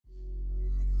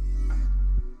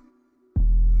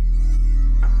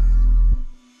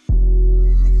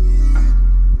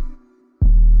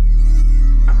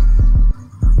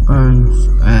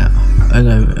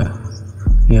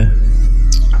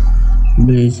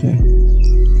easy.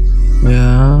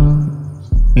 Yeah.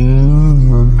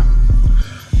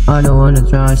 I don't wanna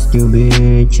trust you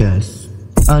bitches.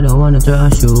 I don't wanna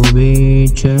trust you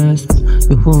bitches.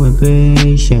 You fool my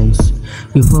patience.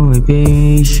 You fool my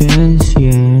patience,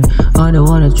 yeah. I don't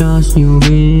wanna trust you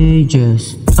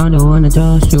bitches. I don't wanna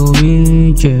trust you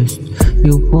bitches.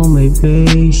 You fool my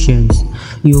patience.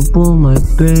 You fool my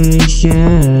patience.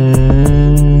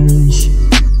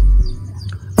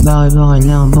 Bakit ba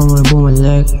kailangan pa mo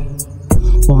bumalik?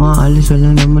 Kung aalis wala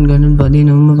naman ganun pa din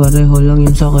naman pareho lang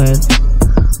yung sakit.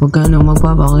 Huwag ka nang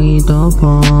magpapakita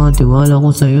pa. Tiwala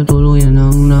ko sa'yo tuluyan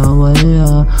ang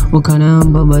nawala. Huwag ka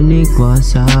nang babalik pa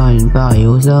sa'kin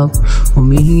pakiusap.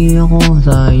 Humihingi ako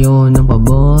sa'yo ng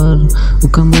pabor.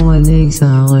 Huwag kang bumalik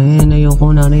sa'kin.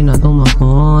 Ayoko na rin na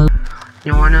tumakot.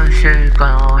 Yung share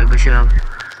ka ako iba siya.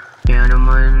 Kaya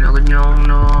naman agad niya akong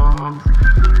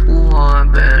nakuha.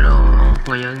 Pero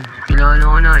ngayon kilala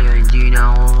ko na yun. Hindi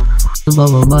na ako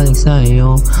babalik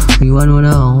sa'yo. Iwan mo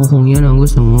na ako kung yan ang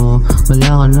gusto mo.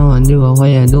 Wala ka naman diba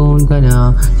kaya doon ka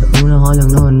na. Sa una ka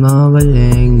lang naman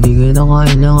magaling. Di kita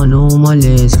kailangan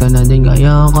umalis ka na din.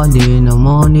 Kaya ka din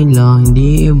naman nila.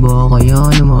 Hindi iba kaya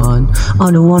naman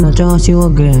I don't wanna trust you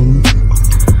again.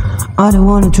 I don't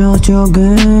wanna trust you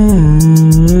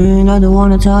again. I don't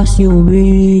wanna trust you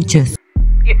bitches.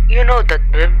 You know that,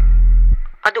 babe.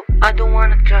 I don't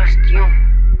wanna trust you.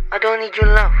 I don't need your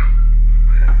love.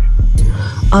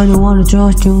 I don't wanna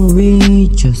trust you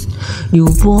bitches. You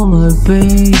for my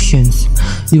patience.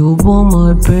 You for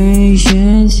my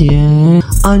patience, yeah.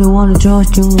 I don't wanna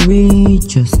trust you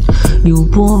bitches.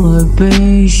 You for my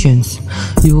patience.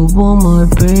 You for my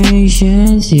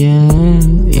patience,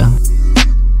 yeah.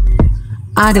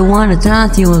 I don't wanna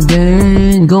trust you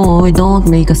again. Go away, don't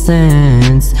make a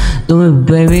sense. Do it,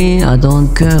 baby, I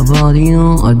don't care about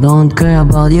you. I don't care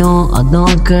about you. I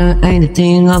don't care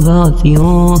anything about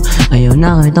you. Ayaw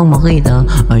na kitang makita.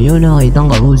 Ayaw na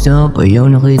kitang kausap. Ayaw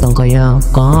na kitang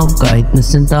kayakap. Kahit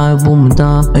nasan tayo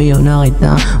pumunta. Ayaw na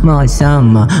kita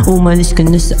makasama. Umalis ka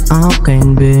na sa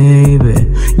akin,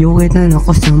 baby. Yung kita na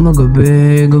kasama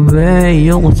gabi-gabi.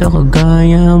 Ayaw ko sa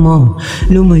kagaya mo.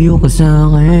 Lumayo ka sa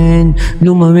akin.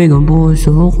 Lumamig ang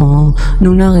puso ko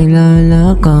nung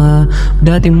nakilala ka.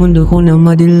 Dating mundo ko na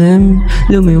madilim,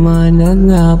 lumiwanag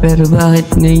nga. Pero bakit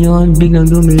ngayon biglang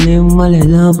dumilim?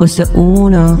 Malala pa sa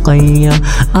una. Kaya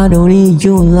I don't need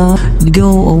your love.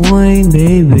 Go away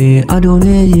baby, I don't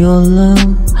need your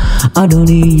love. I don't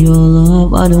need your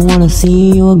love. I don't wanna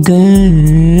see you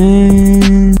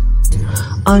again.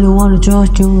 I don't wanna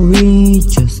trust you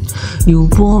bitches. You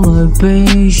for my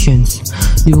patience.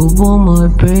 You for my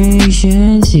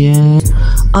patience, yeah.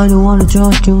 I don't wanna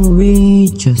trust you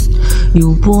bitches.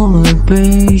 You for my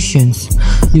patience.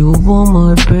 You for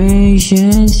my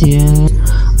patience, yeah.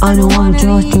 I don't wanna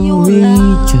trust you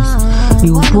bitches.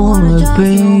 You for my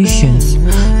patience.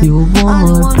 You for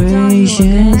my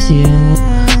patience, yeah.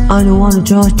 I don't wanna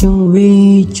trust you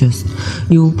bitches.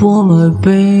 You for my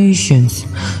patience.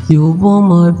 You for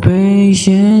my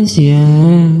patience,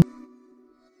 yeah.